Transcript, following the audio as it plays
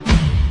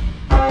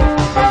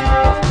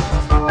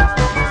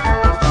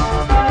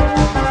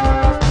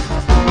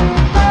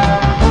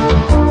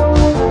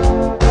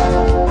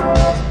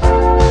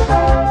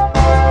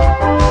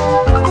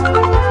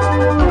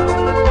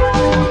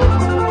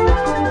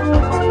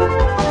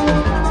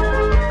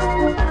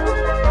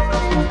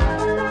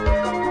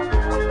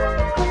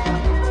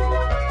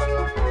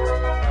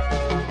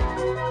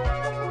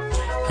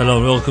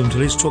and welcome to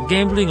Let's Talk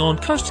Gambling on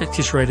Coast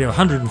Access Radio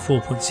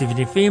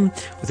 104.7 FM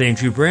with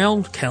Andrew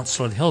Brown,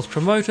 counsellor and health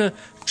promoter,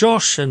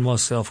 Josh and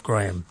myself,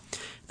 Graeme.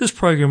 This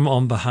program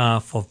on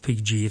behalf of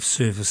PGF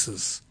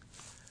Services.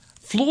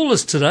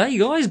 Flawless today,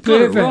 guys.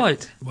 Got it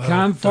right. Well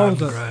Can't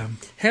fault it. Graeme.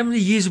 How many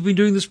years have we been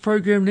doing this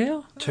program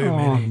now? Too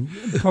many.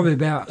 Probably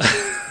about 8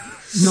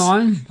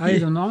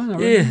 or 9. I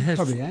reckon.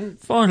 Probably 8.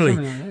 Finally.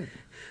 Like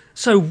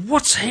so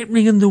what's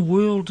happening in the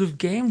world of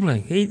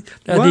gambling?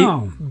 Are there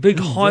big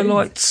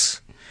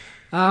highlights?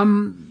 Probably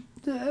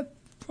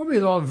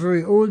a lot of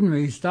very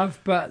ordinary stuff,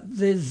 but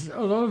there's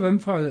a lot of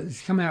info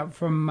that's come out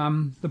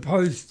from the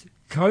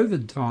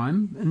post-COVID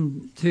time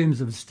in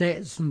terms of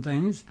stats and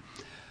things.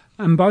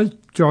 And both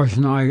Josh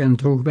and I are going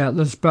to talk about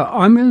this, but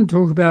I'm going to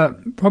talk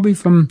about probably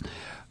from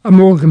a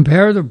more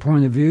comparative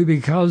point of view,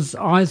 because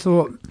I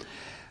thought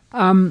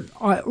I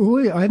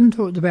haven't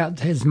talked about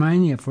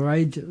Tasmania for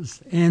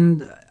ages,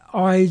 and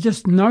I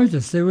just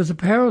noticed there was a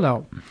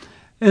parallel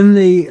in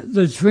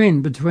the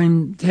trend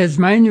between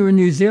Tasmania and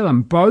New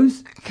Zealand.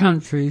 Both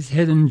countries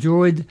had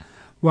enjoyed,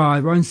 well,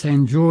 I won't say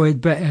enjoyed,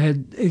 but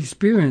had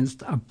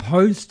experienced a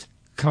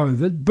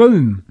post-COVID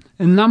boom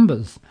in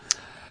numbers.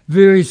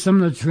 Very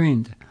similar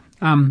trend.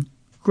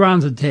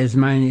 Granted,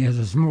 Tasmania has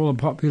a smaller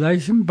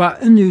population, but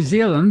in New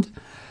Zealand,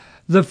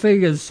 the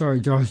figures,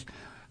 Josh,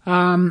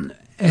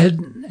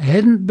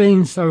 hadn't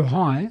been so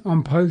high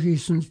on pokie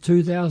since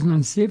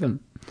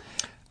 2007.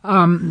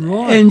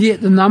 And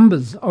yet the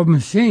numbers of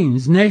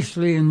machines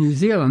nationally in New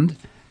Zealand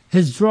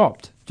has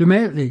dropped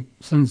dramatically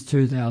since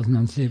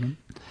 2007.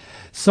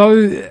 So,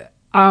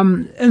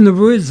 in the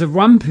words of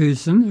one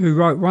person who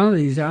wrote one of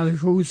these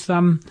articles,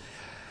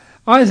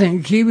 I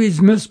think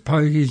Kiwis missed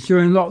pokies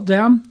during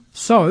lockdown,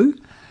 so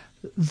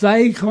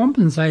they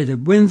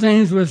compensated when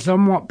things were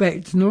somewhat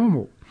back to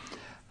normal.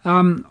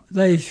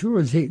 They sure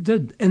as heck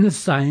did. And the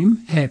same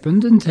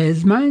happened in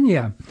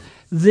Tasmania.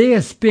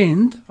 Their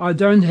spend, I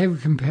don't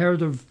have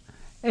comparative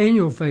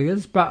annual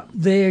figures, but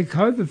their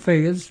COVID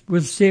figures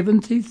was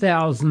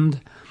 70,000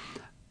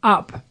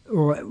 up,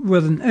 or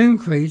with an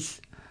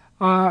increase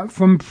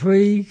from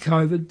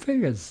pre-COVID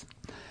figures.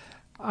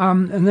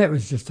 And that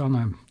was just on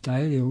a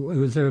daily, it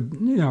was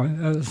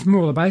a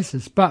smaller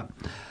basis. But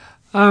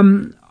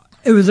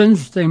it was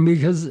interesting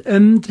because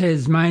in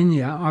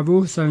Tasmania, I've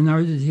also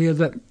noted here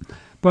that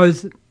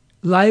both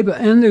Labor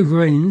and the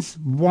Greens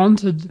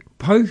wanted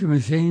poker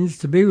machines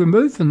to be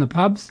removed from the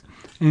pubs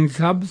and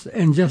clubs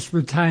and just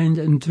retained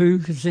in 2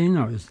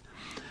 casinos.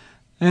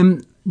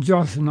 And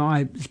Josh and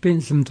I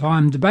spent some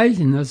time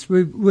debating this.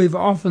 We've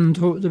often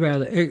talked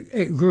about it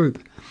at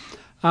group.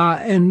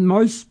 And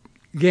most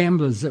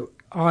gamblers that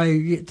I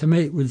get to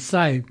meet would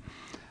say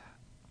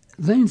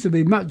things would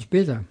be much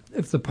better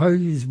if the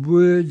pokies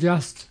were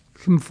just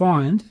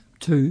confined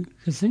to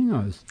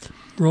casinos.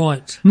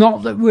 Right.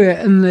 Not that we're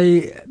in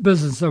the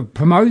business of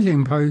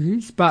promoting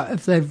pokies, but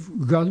if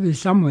they've got to be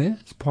somewhere,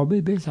 it's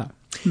probably better.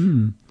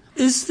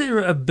 Is there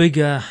a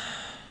bigger,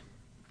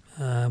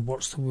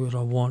 what's the word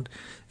I want,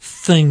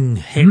 thing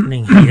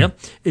happening here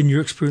in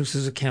your experience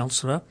as a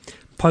counsellor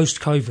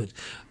post-COVID?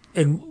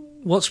 And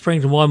what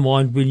sprang to my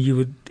mind when you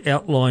were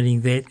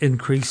outlining that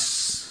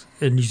increase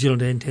in New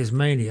Zealand and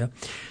Tasmania,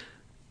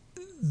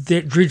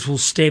 that dreadful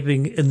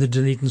stabbing in the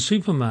Dunedin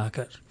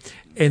supermarket,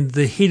 and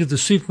the head of the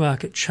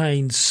supermarket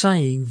chain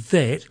saying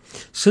that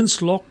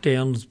since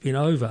lockdown has been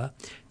over,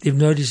 they're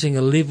noticing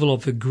a level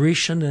of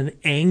aggression and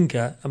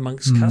anger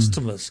amongst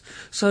customers.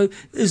 So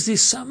is there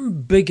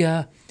some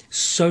bigger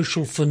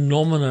social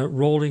phenomena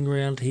rolling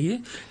around here,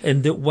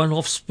 and that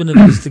one-off spin of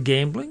it is the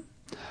gambling?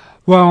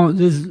 Well,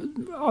 there's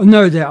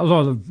no doubt a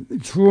lot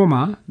of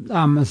trauma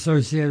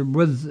associated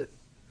with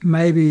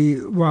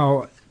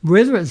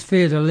whether it's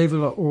fair to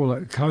level it all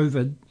at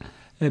COVID,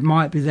 it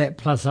might be that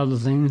plus other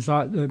things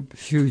like the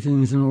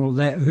shootings and all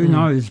that, who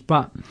knows.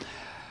 But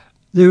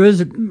there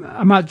is a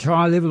much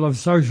higher level of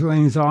social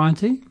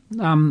anxiety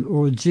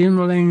or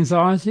general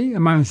anxiety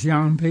amongst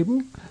young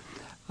people.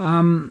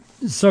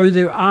 So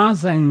there are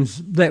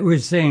things that we're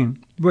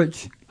seeing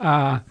which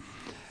are,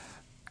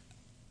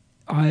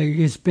 I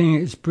guess, being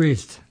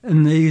expressed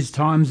in these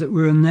times that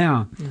we're in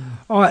now.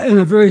 In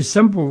a very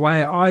simple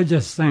way, I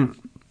just think,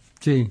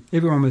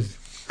 everyone was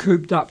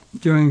cooped up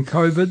during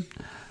COVID.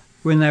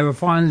 When they were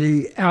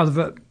finally out of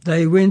it,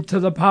 they went to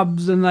the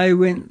pubs and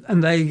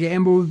they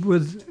gambled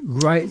with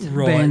great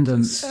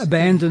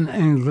abandon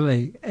and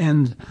glee.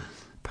 And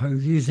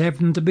pokies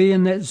happened to be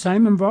in that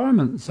same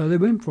environment, so they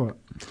went for it.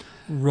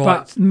 Right.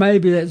 But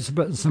maybe that's a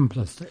bit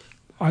simplistic.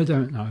 I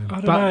don't know.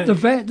 But the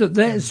fact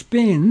that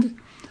spend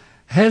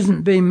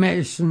hasn't been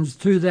matched since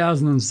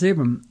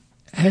 2007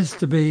 has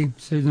to be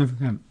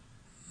significant.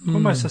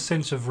 Almost a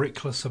sense of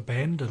reckless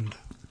abandon,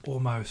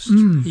 almost.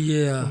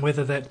 Yeah. And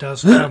whether that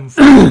does come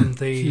from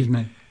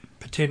the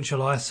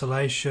potential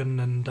isolation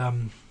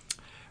and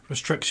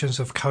restrictions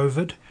of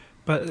COVID.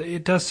 But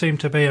it does seem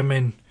to be,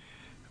 I'm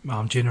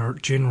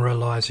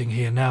generalising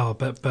here now,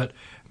 but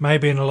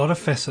maybe in a lot of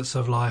facets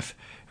of life,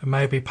 and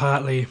maybe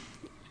partly,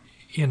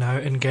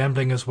 in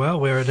gambling as well,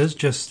 where it is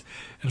just,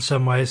 in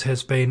some ways,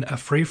 has been a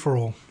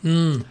free-for-all.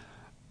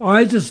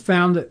 I just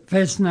found it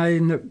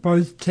fascinating that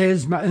both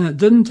Tasmania, and it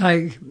didn't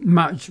take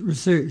much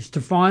research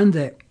to find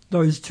that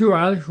those two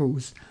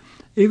articles,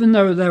 even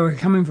though they were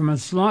coming from a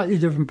slightly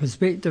different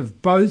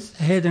perspective, both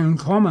had in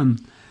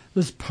common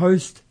this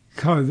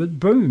post-COVID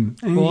boom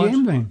in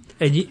gambling.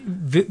 And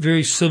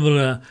very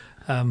similar.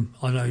 I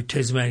know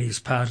Tasmania is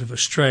part of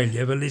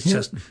Australia, but let's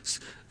just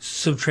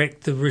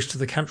subtract the rest of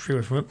the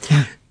country from it.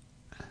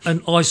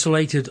 An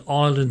isolated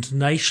island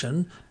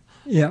nation,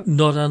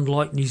 not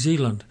unlike New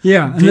Zealand.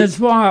 Yeah, and that's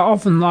why I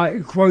often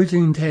like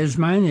quoting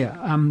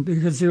Tasmania,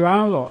 because there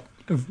are a lot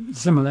of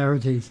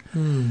similarities.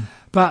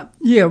 But,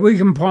 yeah, we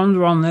can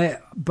ponder on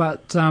that,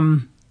 but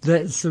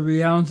that's the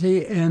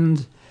reality,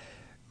 and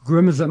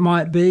grim as it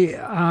might be,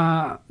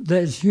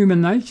 that's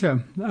human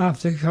nature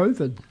after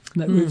COVID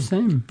that we've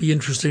seen. Be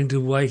interesting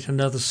to wait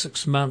another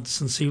 6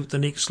 months and see what the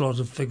next lot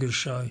of figures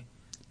show.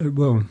 It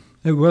will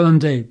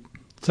indeed.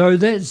 So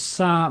that's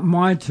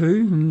my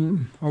two,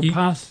 and I'll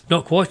pass.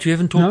 Not quite, you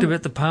haven't talked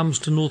about the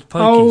Palmerston North Pokies.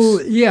 Oh,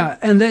 yeah,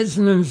 and that's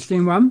an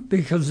interesting one,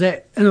 because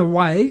that, in a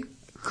way,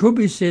 could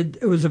be said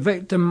it was a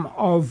victim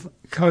of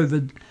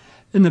COVID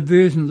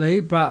inadvertently,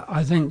 but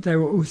I think they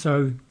were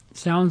also,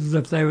 sounds as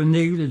if they were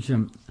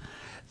negligent.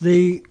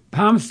 The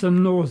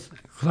Palmerston North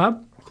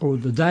Club,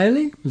 called the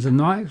Daily, was a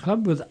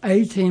nightclub with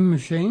 18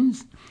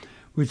 machines,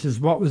 which is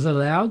what was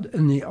allowed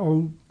in the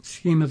old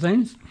scheme of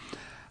things.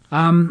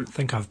 I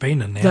think I've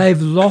been in there.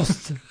 They've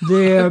lost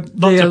their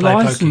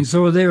license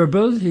or their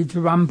ability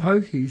to run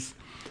pokies.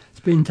 It's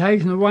been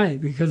taken away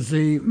because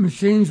the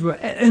machines were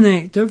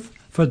inactive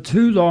for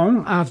too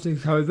long after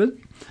COVID.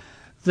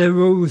 The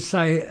rules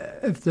say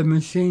if the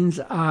machines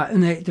are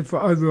inactive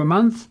for over a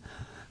month,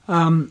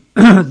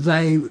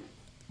 they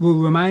will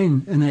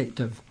remain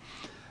inactive.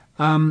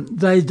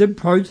 They did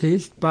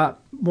protest, but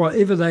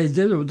whatever they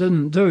did or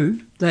didn't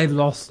do, they've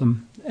lost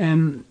them.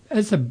 And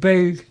that's a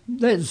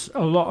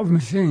lot of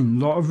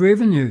machine, a lot of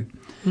revenue.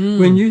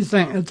 When you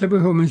think a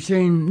typical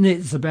machine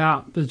nets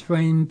about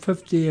between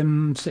 50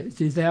 and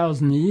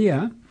 60,000 a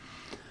year.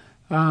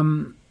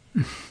 And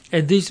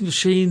these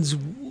machines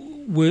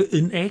were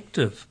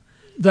inactive.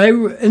 They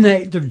were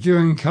inactive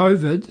during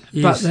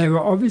COVID, but they were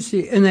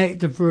obviously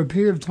inactive for a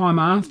period of time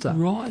after.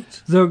 Right.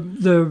 The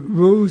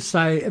rules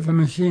say if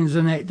machines are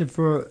inactive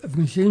for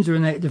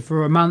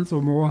a month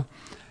or more,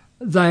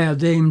 they are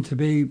deemed to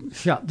be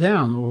shut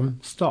down or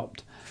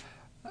stopped.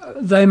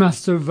 They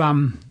must have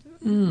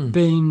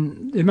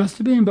been. There must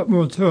have been a bit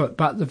more to it,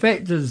 but the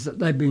fact is that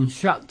they've been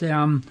shut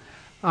down,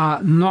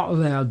 not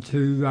allowed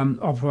to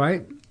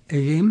operate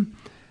again,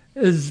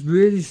 is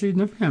really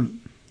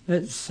significant.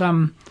 It's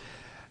and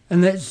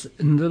that's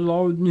in little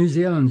old New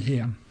Zealand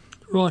here.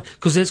 Right,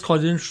 because that's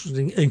quite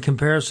interesting in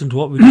comparison to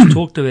what we just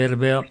talked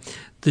about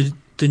the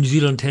New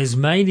Zealand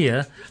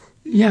Tasmania.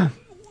 Yeah.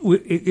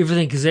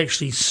 Everything has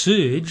actually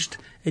surged,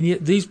 and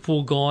yet these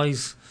poor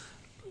guys,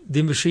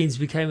 their machines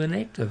became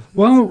inactive.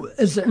 Well,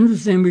 it's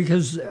interesting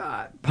because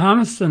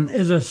Palmerston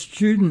is a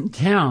student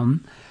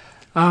town.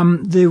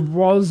 There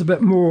was a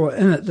bit more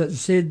in it that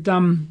said,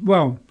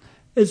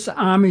 it's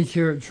army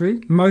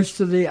territory. Most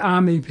of the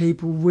army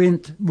people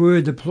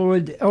were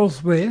deployed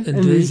elsewhere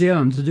in New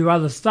Zealand to do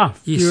other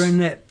stuff during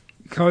that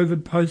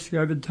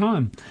post-COVID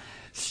time.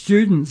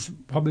 Students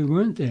probably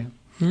weren't there.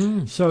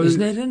 So isn't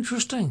that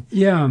interesting?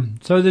 Yeah,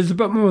 so there's a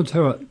bit more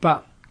to it,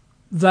 but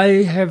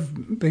they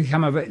have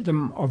become a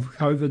victim of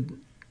COVID,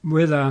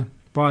 whether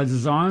by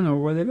design or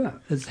whatever.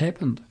 It's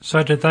happened.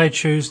 So did they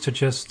choose to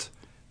just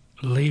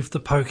leave the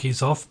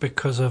pokies off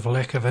because of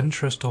lack of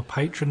interest or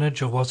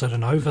patronage, or was it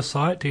an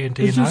oversight? Do you know?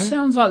 It just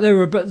sounds like they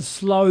were a bit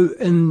slow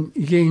in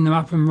getting them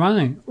up and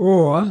running,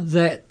 or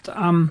that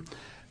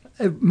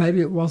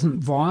maybe it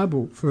wasn't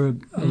viable for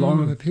a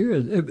longer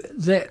period.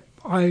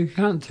 I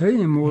can't tell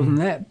you more than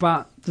that,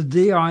 but the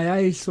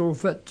DIA saw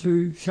fit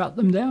to shut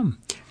them down.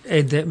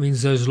 And that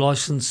means those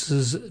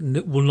licences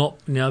will not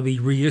now be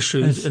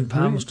reissued in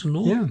Palmerston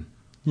North?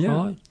 Yeah.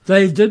 Right.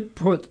 They did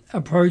put a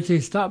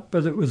protest up,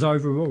 but it was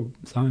overruled.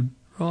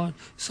 Right.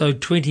 So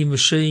 20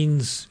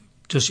 machines,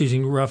 just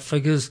using rough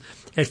figures,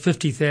 at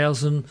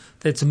 50,000,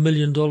 that's $1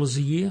 million a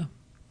year.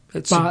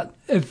 But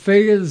it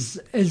figures,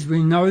 as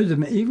we know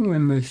them, even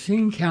when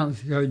machine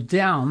counts go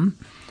down,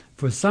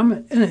 for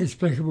some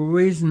inexplicable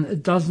reason,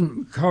 it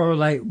doesn't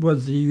correlate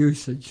with the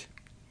usage.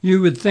 You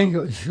would think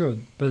it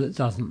should, but it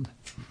doesn't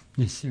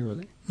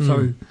necessarily.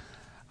 So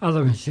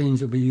other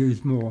machines will be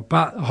used more.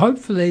 But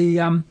hopefully,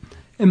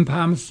 in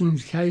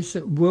Palmerston's case,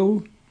 it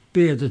will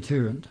be a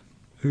deterrent.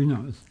 Who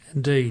knows?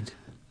 Indeed.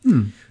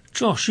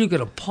 Josh, you've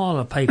got a pile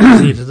of papers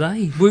here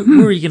today. Where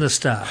are you going to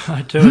start?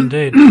 I do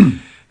indeed.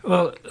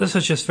 Well, this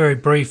is just very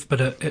brief, but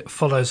it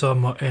follows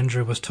on what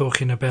Andrew was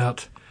talking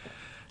about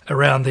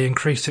around the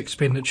increased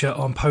expenditure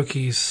on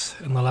pokies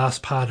in the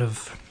last part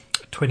of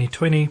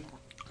 2020.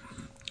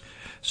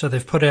 So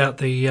they've put out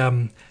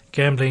the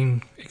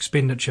gambling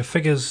expenditure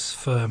figures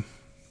for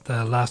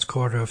the last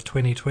quarter of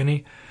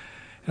 2020,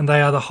 and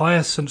they are the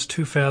highest since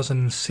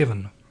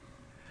 2007.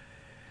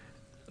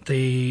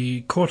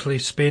 The quarterly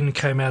spend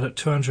came out at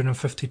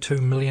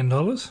 $252 million.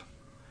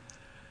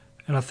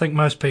 And I think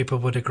most people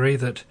would agree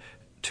that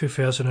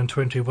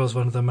 2020 was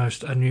one of the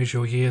most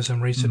unusual years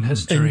in recent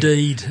history.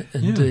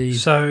 Indeed.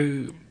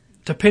 So,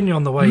 depending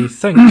on the way you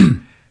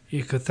think,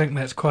 you could think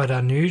that's quite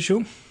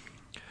unusual.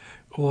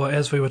 Or,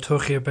 as we were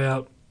talking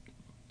about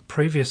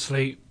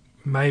previously,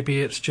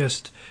 maybe it's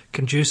just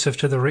conducive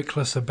to the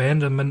reckless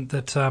abandonment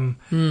that a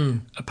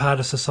part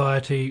of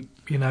society,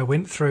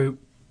 went through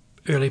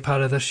early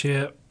part of this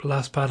year,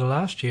 last part of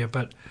last year.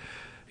 But,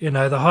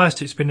 the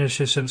highest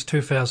expenditure since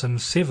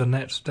 2007,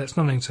 that's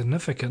not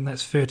insignificant.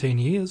 That's 13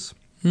 years.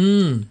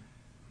 Yeah.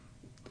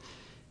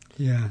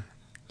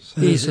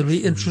 Yes, it'll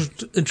be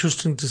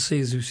interesting to see,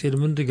 as we said a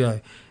minute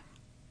ago,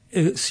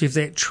 see if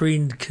that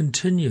trend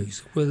continues,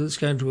 whether it's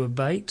going to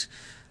abate.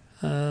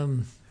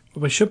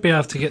 We should be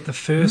able to get the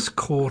first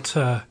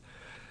quarter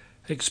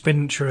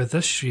expenditure of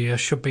this year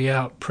should be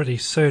out pretty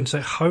soon.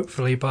 So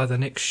hopefully by the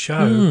next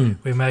show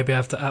we may be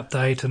able to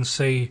update and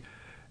see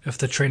if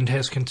the trend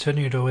has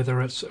continued or whether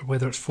it's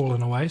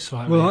fallen away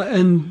slightly. Well,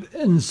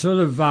 in sort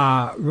of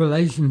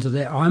relation to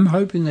that, I'm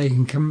hoping they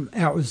can come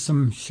out with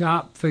some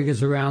sharp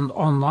figures around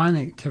online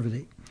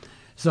activity.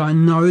 So I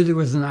know there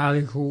was an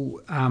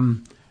article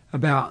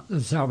about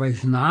the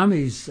Salvation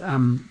Army's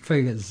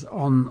figures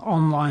on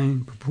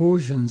online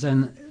proportions,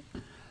 and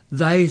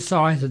they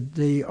cited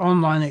the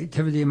online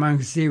activity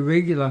amongst their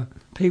regular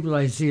people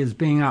they see as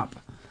being up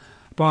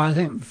by, I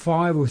think,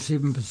 5 or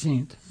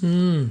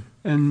 7%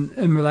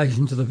 in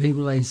relation to the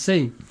people they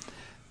see.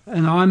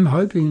 And I'm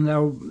hoping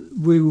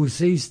we will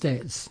see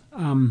stats,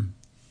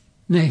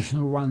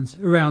 national ones,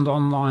 around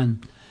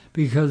online,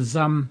 because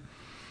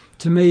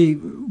to me,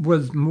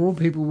 with more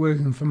people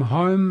working from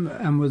home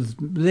and with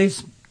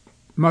less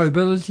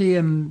mobility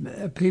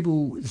and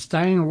people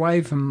staying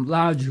away from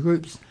large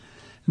groups,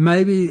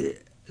 maybe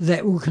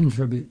that will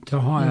contribute to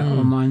higher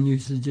online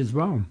usage as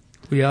well.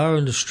 We are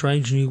in a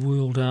strange new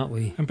world, aren't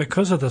we? And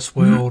because of this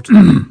world,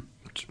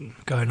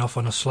 going off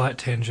on a slight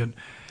tangent,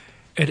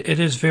 it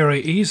is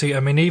very easy. I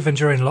mean, even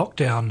during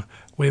lockdown,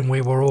 when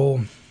we were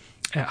all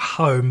at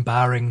home,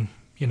 barring,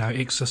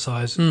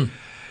 exercise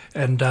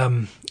and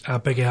our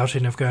big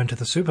outing of going to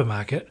the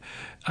supermarket,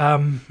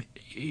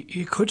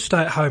 you could stay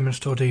at home and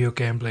still do your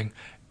gambling.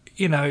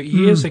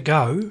 Years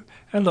ago,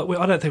 and look,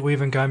 I don't think we're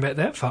even going back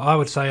that far. I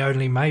would say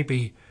only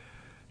maybe,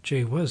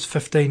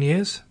 15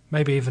 years,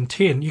 maybe even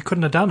 10, you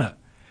couldn't have done it.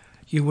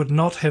 You would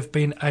not have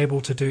been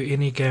able to do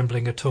any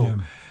gambling at all.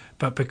 Yeah.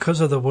 But because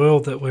of the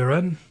world that we're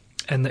in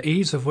and the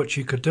ease of which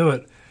you could do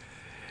it,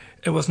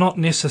 it was not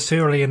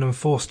necessarily an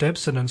enforced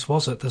abstinence,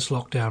 was it, this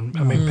lockdown?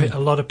 I mean, a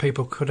lot of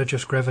people could have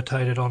just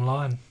gravitated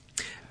online.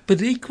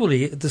 But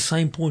equally, at the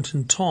same point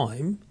in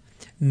time,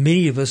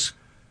 many of us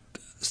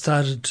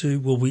started to,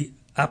 we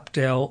upped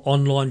our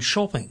online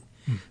shopping.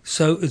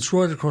 So it's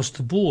right across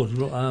the board.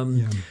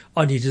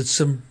 I needed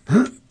some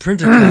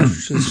printer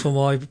cartridges for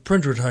my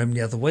printer at home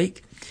the other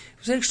week. It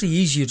was actually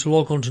easier to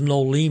log on to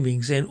Noel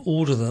Leeming's and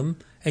order them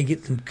and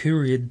get them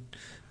couriered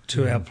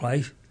to our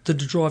place than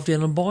to drive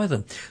down and buy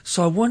them.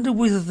 So I wonder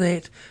whether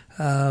that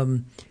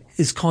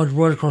is kind of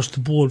right across the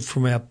board,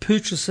 from our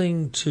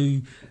purchasing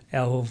to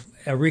our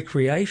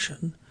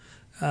recreation.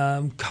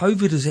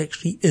 COVID has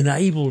actually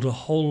enabled a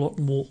whole lot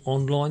more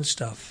online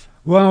stuff.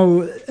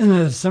 Well, in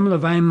a similar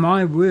vein,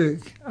 my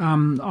work,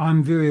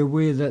 I'm very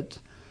aware that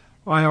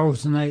I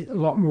alternate a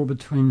lot more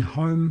between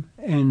home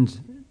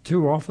and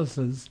 2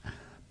 offices,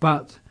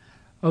 but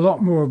a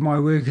lot more of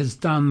my work is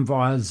done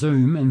via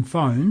Zoom and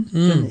phone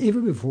than ever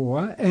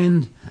before.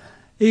 And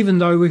even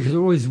though we could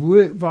always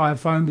work via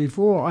phone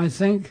before, I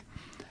think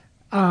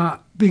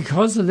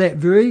because of that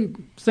very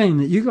thing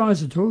that you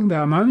guys were talking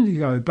about a moment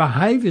ago,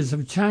 behaviours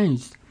have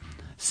changed.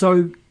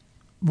 So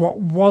what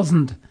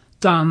wasn't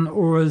done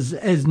or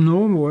as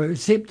normal or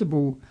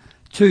acceptable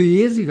 2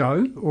 years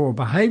ago, or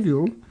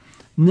behavioural,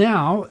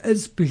 now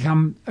it's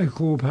become a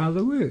core part of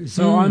the work.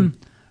 So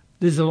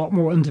there's a lot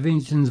more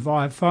interventions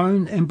via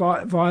phone and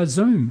via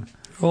Zoom.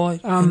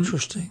 Right,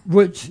 interesting.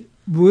 Which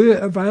were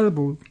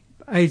available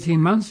 18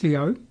 months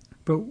ago,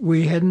 but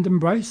we hadn't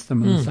embraced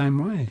them in the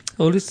same way.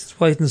 Well, let's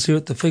wait and see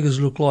what the figures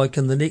look like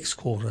in the next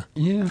quarter.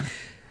 Yeah.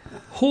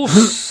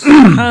 Horse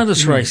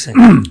harness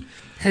racing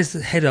has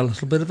had a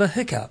little bit of a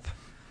hiccup.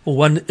 Well,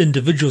 one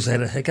individual's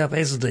had a hiccup,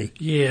 hasn't he?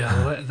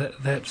 Yeah,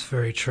 that's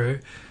very true.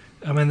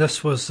 I mean,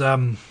 this was,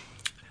 I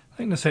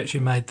think this actually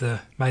made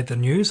the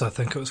news. I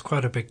think it was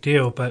quite a big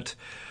deal. But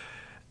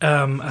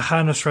a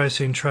harness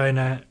racing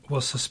trainer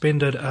was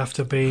suspended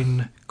after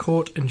being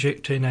caught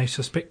injecting a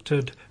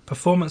suspected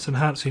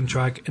performance-enhancing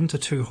drug into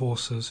 2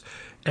 horses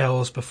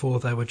hours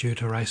before they were due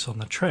to race on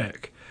the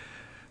track.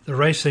 The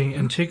Racing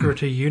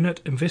Integrity Unit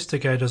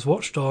investigators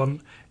watched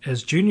on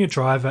as junior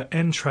driver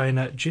and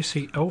trainer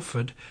Jesse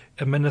Alford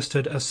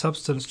administered a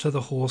substance to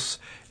the horse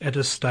at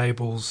his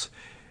stables.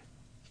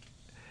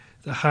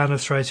 The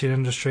harness racing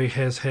industry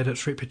has had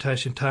its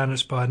reputation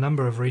tarnished by a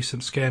number of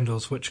recent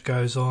scandals, which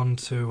goes on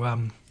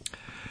to,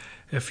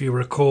 if you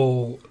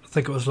recall, I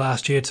think it was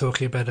last year,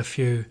 talking about a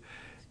few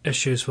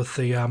issues with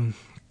the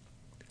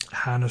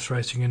harness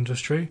racing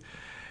industry.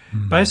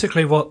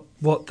 Basically,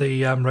 what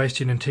the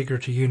Racing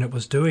Integrity Unit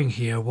was doing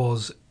here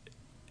was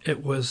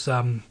it was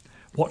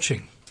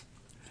watching.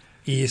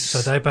 Yes. So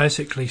they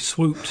basically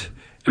swooped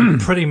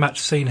and pretty much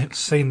seen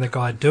the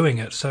guy doing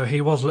it. So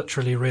he was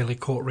literally really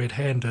caught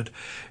red-handed.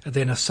 And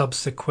then a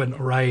subsequent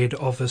raid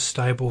of his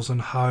stables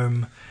and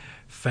home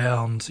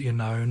found,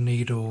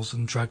 needles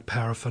and drug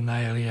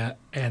paraphernalia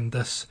and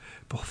this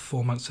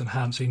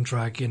performance-enhancing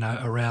drug,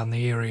 around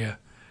the area.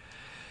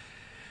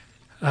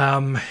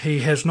 He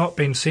has not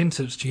been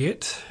sentenced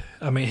yet.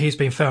 I mean, he's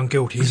been found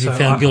guilty.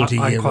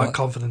 I'm quite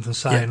confident in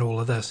saying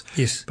all of this.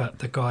 Yes. But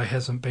the guy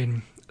hasn't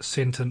been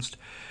sentenced.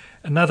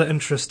 Another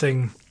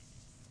interesting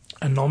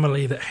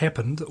anomaly that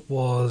happened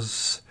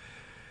was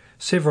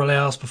several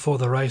hours before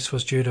the race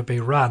was due to be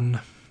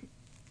run,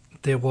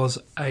 there was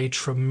a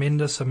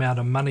tremendous amount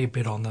of money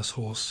bet on this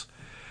horse.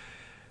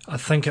 I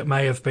think it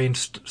may have been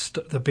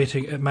the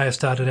betting. It may have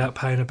started out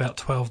paying about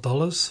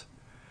 $12,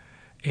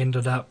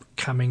 ended up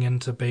coming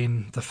into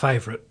being the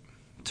favourite,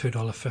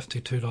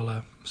 $2.50,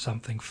 $2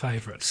 something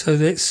favourite. So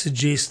that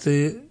suggests,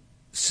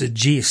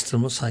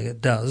 I'm not saying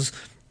it does,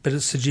 but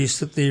it suggests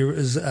that there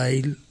is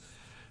a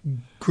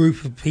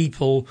group of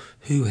people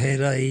who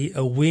had a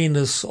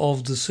awareness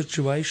of the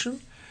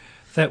situation.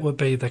 That would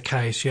be the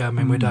case, yeah. I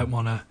mean, we don't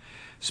want to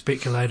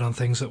speculate on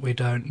things that we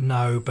don't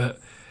know, but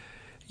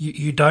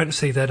you don't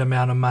see that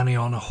amount of money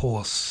on a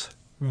horse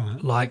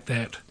like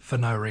that for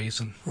no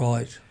reason.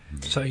 Right.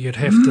 So you'd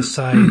have to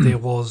say there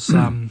was,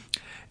 and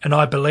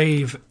I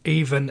believe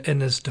even in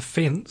his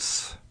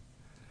defence,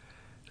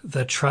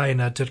 the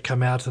trainer did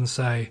come out and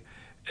say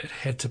it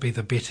had to be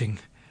the betting.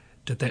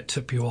 Did that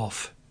tip you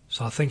off?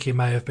 So I think he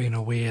may have been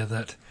aware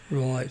that.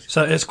 Right.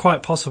 So it's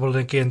quite possible,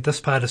 again, this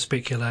part of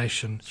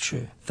speculation,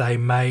 Sure. They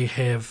may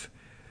have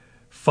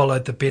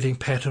followed the betting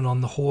pattern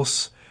on the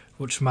horse,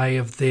 which may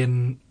have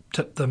then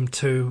tipped them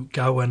to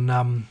go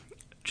and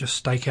just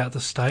stake out the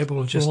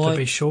stable just to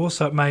be sure.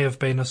 So it may have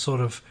been a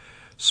sort of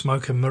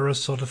smoke and mirrors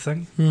sort of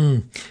thing.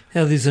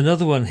 Now, there's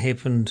another one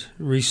happened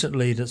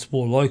recently that's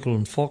more local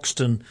in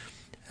Foxton.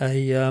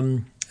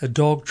 A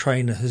dog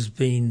trainer has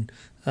been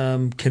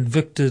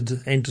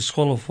convicted and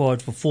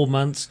disqualified for 4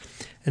 months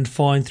and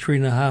fined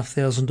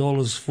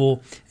 $3,500 for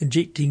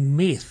injecting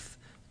meth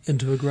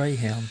into a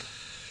greyhound.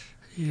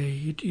 Yeah,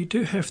 you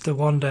do have to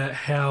wonder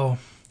how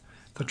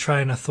the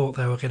trainer thought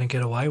they were going to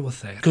get away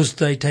with that. Because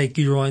they take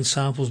urine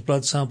samples,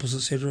 blood samples,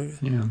 etc.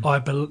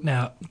 Yeah.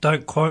 Now,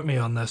 don't quote me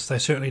on this. They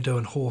certainly do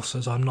in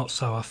horses. I'm not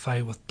so au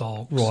fait with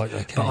dogs. Right,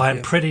 okay. But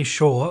I'm pretty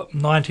sure,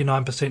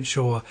 99%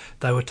 sure,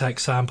 they would take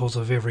samples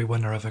of every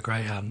winner of a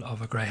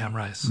greyhound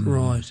race.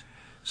 Right.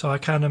 So I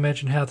can't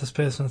imagine how this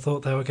person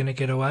thought they were going to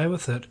get away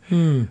with it.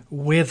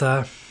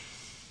 Whether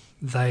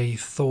they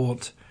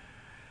thought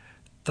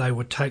they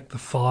would take the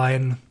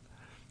fine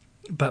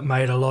but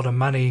made a lot of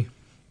money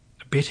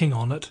betting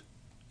on it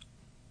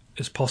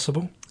is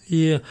possible.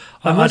 Yeah.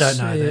 I don't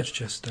know. That's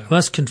just... I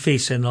must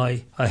confess, and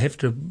I have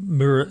to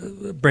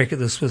bracket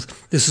this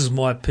with, this is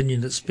my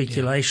opinion, it's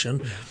speculation.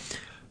 Yeah.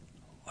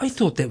 I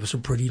thought that was a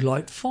pretty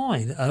light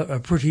fine, a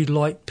pretty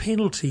light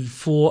penalty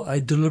for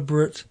a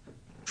deliberate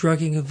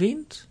drugging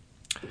event.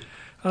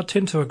 I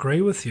tend to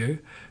agree with you.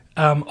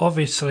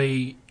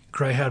 Obviously,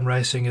 greyhound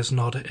racing is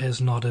not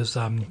as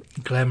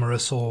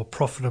glamorous or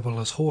profitable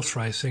as horse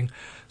racing,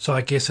 so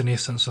I guess in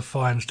essence the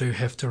fines do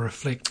have to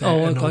reflect that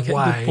in a way.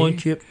 Good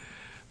point, yep.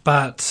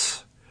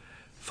 But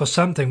for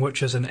something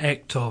which is an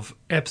act of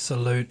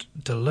absolute,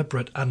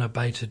 deliberate,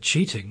 unabated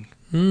cheating,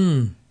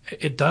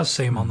 it does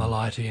seem on the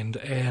light end,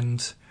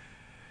 and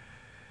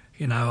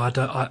you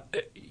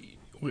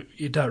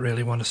don't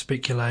really want to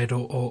speculate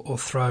or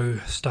throw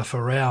stuff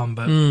around,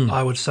 but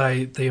I would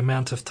say the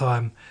amount of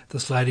time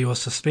this lady was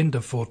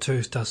suspended for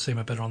too does seem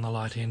a bit on the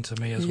light end to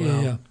me as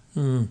well.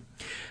 Yeah.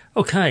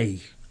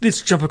 Okay,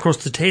 let's jump across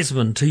the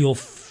Tasman to your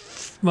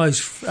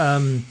most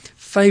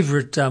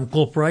favourite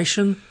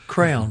corporation,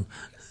 Crown.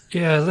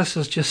 Yeah, this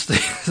is just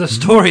the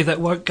story that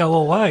won't go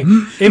away.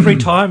 Every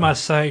time I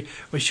say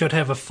we should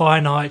have a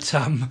finite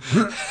end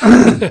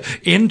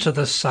to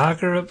the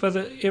saga, but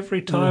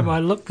every time I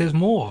look, there's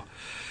more.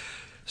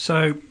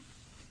 So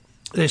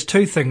there's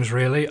two things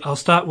really. I'll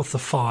start with the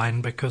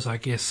fine because I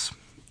guess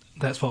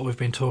that's what we've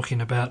been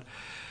talking about.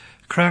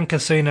 Crown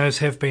casinos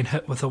have been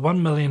hit with a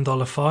 $1 million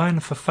fine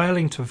for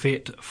failing to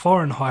vet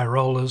foreign high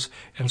rollers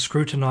and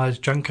scrutinise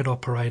junket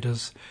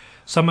operators,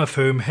 some of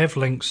whom have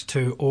links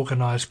to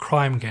organised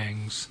crime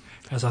gangs,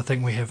 as I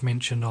think we have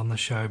mentioned on the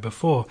show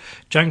before.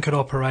 Junket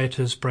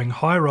operators bring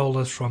high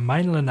rollers from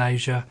mainland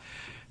Asia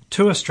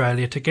to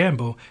Australia to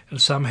gamble,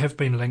 and some have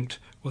been linked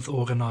with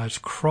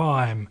organised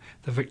crime.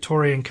 The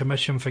Victorian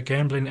Commission for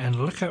Gambling and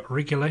Liquor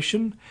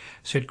Regulation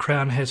said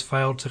Crown has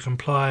failed to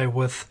comply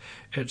with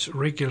its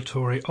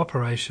regulatory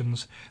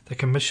operations. The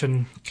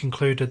Commission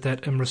concluded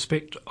that in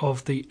respect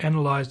of the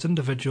analysed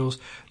individuals,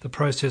 the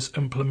process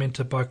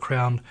implemented by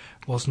Crown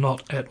was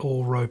not at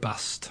all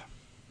robust.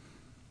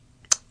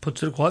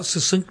 Puts it quite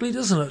succinctly,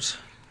 doesn't it?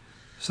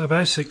 So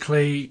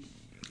basically,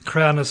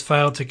 Crown has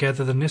failed to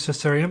gather the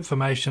necessary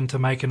information to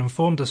make an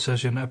informed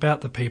decision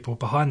about the people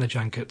behind the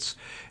junkets.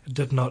 It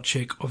did not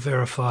check or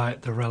verify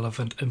the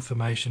relevant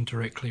information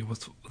directly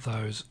with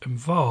those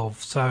involved.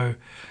 So,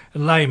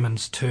 in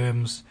layman's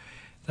terms,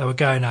 they were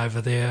going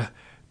over there,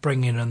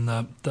 bringing in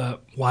the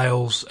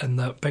whales and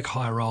the big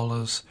high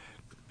rollers,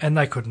 and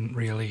they couldn't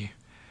really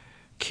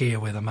care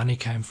where the money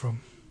came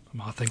from.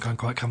 I think I'm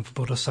quite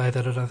comfortable to say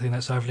that. I don't think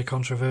that's overly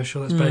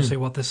controversial. That's basically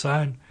what they're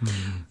saying.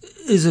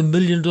 Is $1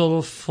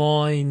 million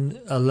fine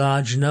a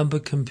large number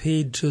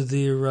compared to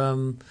their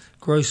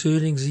gross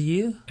earnings a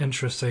year?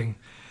 Interesting.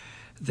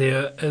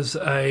 There is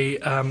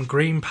a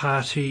Green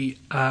Party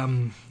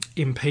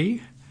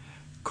MP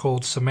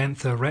called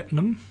Samantha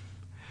Ratnam,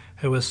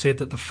 who has said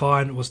that the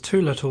fine was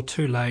too little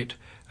too late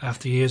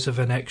after years of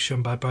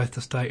inaction by both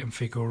the state and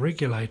federal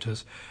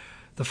regulators.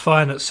 The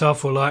fine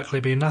itself will likely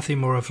be nothing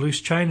more of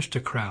loose change to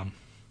Crown.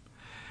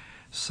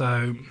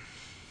 So,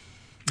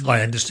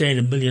 I understand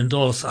 $1 million,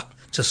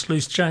 just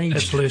loose change.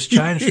 It's loose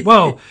change.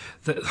 Well,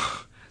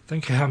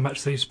 think how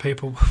much these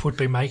people would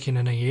be making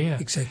in a year.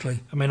 Exactly.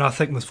 I mean, I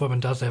think this woman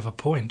does have a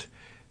point.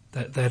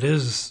 That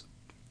is,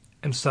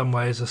 in some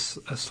ways, a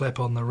slap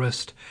on the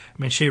wrist.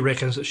 I mean, she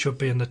reckons it should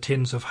be in the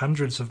tens of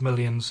hundreds of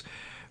millions,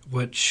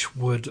 which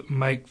would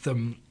make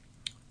them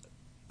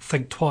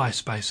think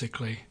twice,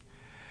 basically.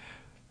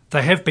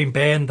 They have been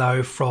banned,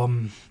 though,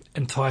 from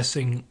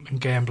enticing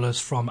gamblers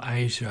from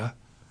Asia.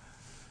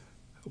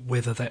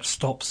 Whether that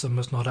stops them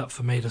is not up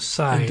for me to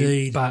say.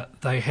 Indeed.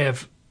 But they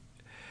have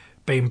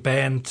been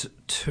banned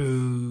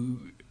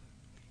to,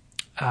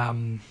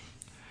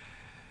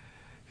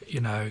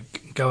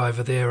 go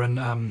over there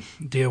and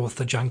deal with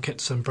the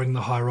junkets and bring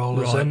the high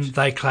rollers in.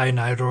 They claim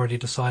they had already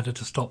decided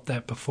to stop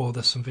that before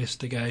this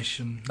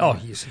investigation. Oh,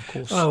 yes, of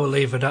course. I will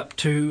leave it up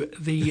to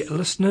the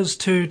listeners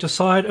to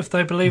decide if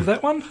they believe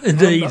that one.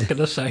 Indeed. I'm not going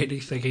to say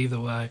anything either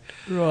way.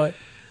 Right.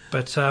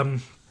 But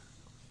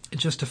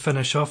just to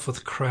finish off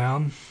with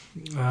Crown.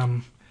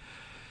 And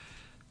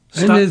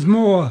there's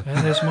more.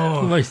 And there's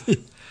more.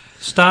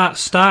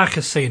 Star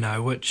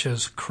Casino, which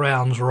is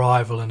Crown's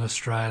rival in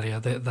Australia.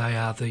 They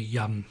are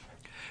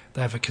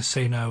they have a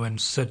casino in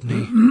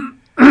Sydney,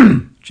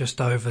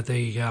 just over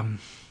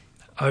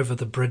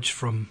the bridge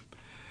from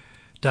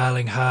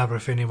Darling Harbour.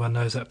 If anyone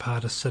knows that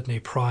part of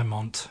Sydney,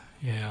 Primont,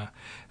 yeah,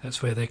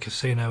 that's where their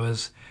casino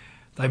is.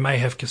 They may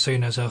have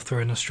casinos elsewhere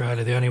in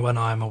Australia. The only one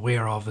I am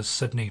aware of is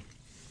Sydney.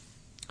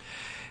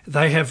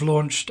 They have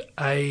launched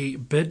a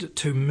bid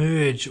to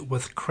merge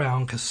with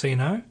Crown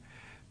Casino,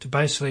 to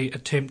basically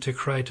attempt to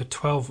create a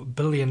 $12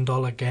 billion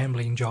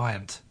gambling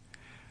giant.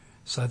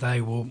 So they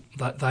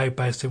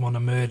basically want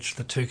to merge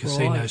the two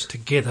casinos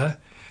together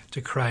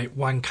to create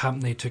one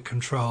company to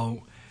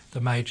control the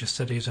major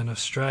cities in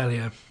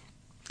Australia.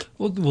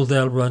 Well,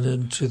 they'll run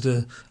into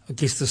the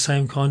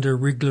same kind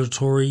of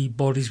regulatory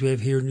bodies we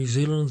have here in New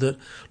Zealand that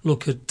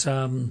look at,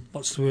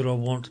 what's the word I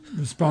want?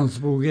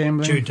 Responsible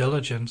gambling. Due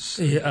diligence,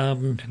 yeah,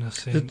 in a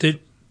sense.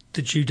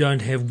 That you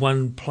don't have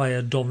one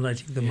player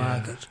dominating the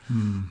market.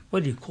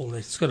 What do you call that?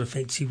 It's got a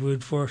fancy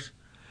word for it.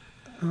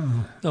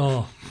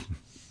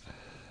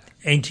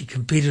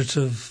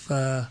 Anti-competitive.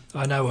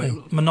 I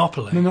know,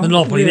 monopoly.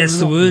 Monopoly, that's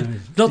the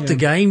word. Not the Yeah.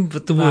 game,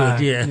 but the word,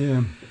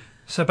 yeah.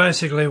 So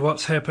basically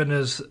what's happened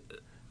is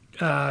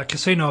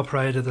casino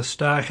operator The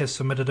Star has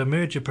submitted a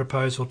merger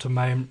proposal to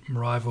main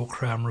rival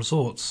Crown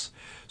Resorts.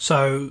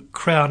 So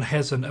Crown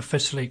hasn't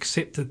officially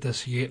accepted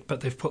this yet,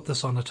 but they've put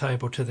this on the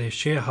table to their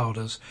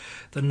shareholders.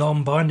 The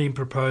non-binding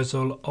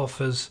proposal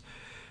offers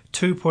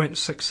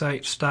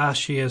 2.68 Star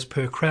shares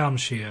per Crown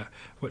share,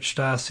 which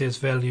Star says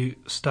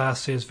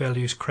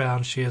values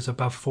Crown shares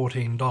above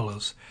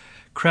 $14.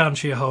 Crown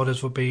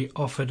shareholders will be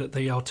offered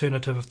the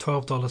alternative of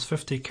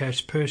 $12.50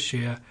 cash per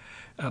share,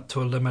 up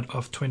to a limit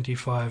of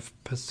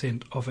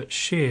 25% of its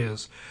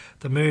shares.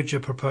 The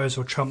merger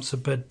proposal trumps a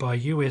bid by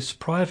US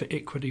private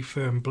equity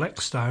firm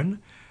Blackstone,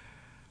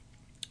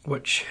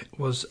 which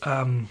was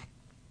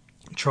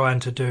trying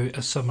to do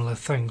a similar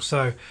thing.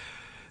 So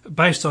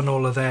based on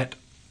all of that,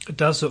 it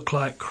does look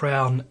like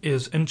Crown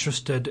is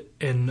interested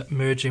in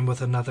merging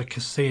with another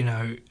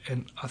casino,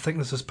 and I think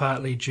this is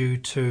partly due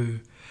to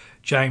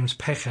James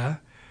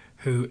Packer,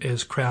 who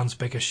is Crown's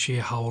biggest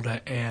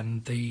shareholder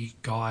and the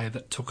guy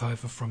that took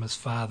over from his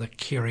father,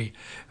 Kerry,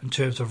 in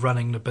terms of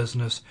running the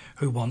business,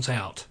 who wants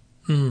out.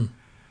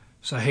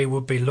 So he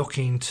would be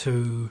looking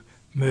to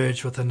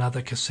merge with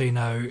another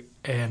casino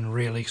and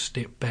really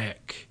step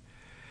back.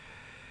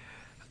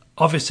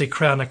 Obviously,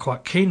 Crown are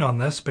quite keen on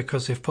this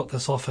because they've put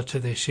this offer to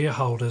their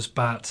shareholders,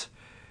 but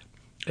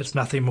it's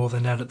nothing more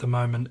than that at the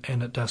moment,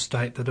 and it does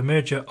state that a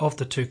merger of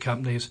the two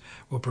companies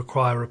will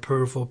require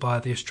approval by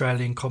the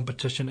Australian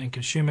Competition and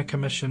Consumer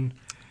Commission,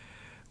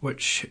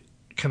 which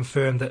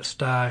confirmed that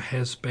Star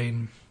has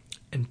been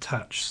in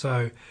touch.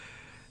 So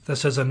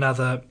this is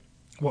another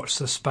watch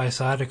this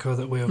space article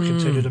that we'll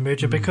consider the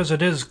merger, because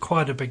it is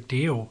quite a big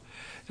deal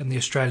in the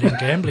Australian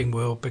gambling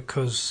world,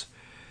 because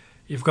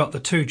you've got the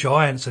two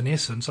giants in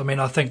essence. I mean,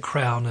 I think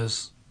Crown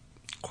is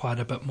quite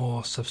a bit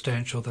more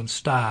substantial than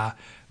Star,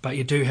 but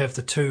you do have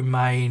the two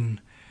main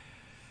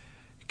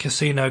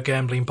casino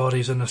gambling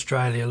bodies in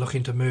Australia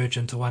looking to merge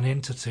into one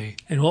entity.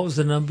 And what was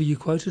the number you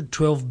quoted?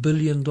 $12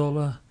 billion?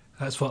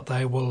 That's what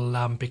they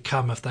will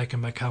become if they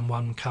can become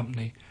one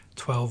company,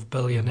 $12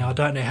 billion. Now, I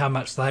don't know how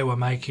much they were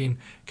making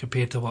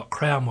compared to what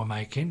Crown were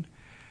making,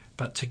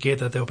 but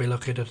together they'll be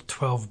looking at a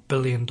 $12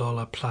 billion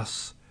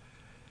plus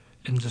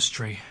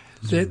industry.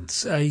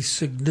 That's a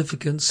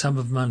significant sum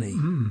of money.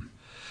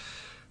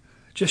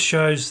 Just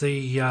shows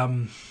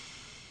the...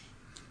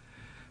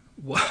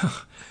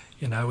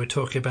 we're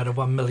talking about a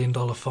 $1 million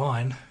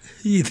fine.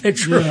 Yeah,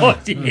 that's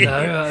right.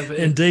 Yeah.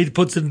 Indeed,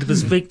 puts it into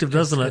perspective,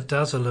 doesn't it? It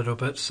does a little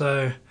bit.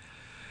 So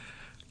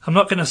I'm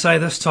not going to say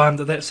this time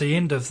that that's the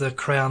end of the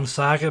Crown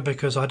saga,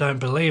 because I don't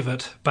believe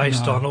it,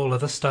 based on all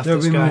of the stuff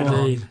that's going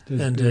on.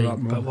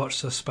 Indeed. But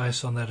watch the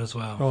space on that as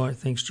well. Right,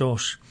 thanks,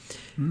 Josh.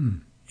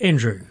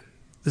 Andrew,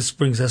 this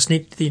brings us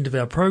near to the end of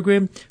our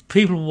program.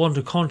 People want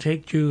to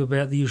contact you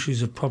about the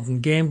issues of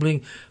problem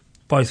gambling,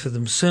 both for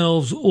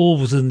themselves or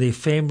within their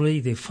family,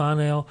 their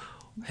whānau.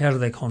 How do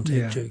they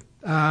contact you?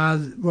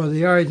 Well,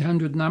 the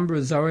 0800 number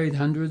is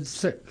 0800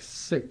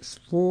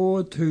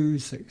 664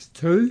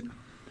 262.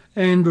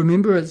 And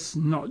remember, it's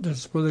not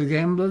just for the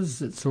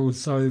gamblers, it's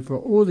also for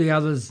all the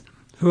others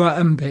who are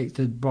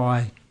impacted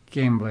by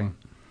gambling.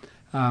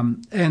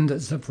 And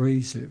it's a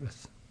free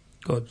service.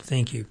 Good,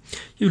 thank you.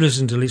 You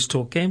listen to Let's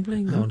Talk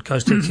Gambling on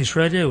Coast Access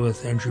Radio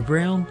with Andrew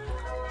Brown,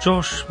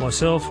 Josh,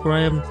 myself,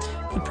 Graeme,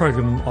 the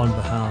program on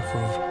behalf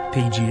of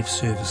PGF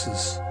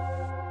Services.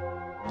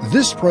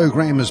 This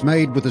program is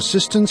made with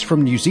assistance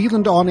from New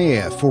Zealand On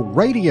Air for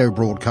radio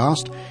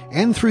broadcast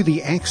and through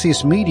the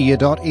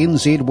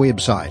accessmedia.nz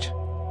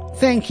website.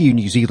 Thank you,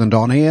 New Zealand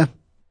On Air.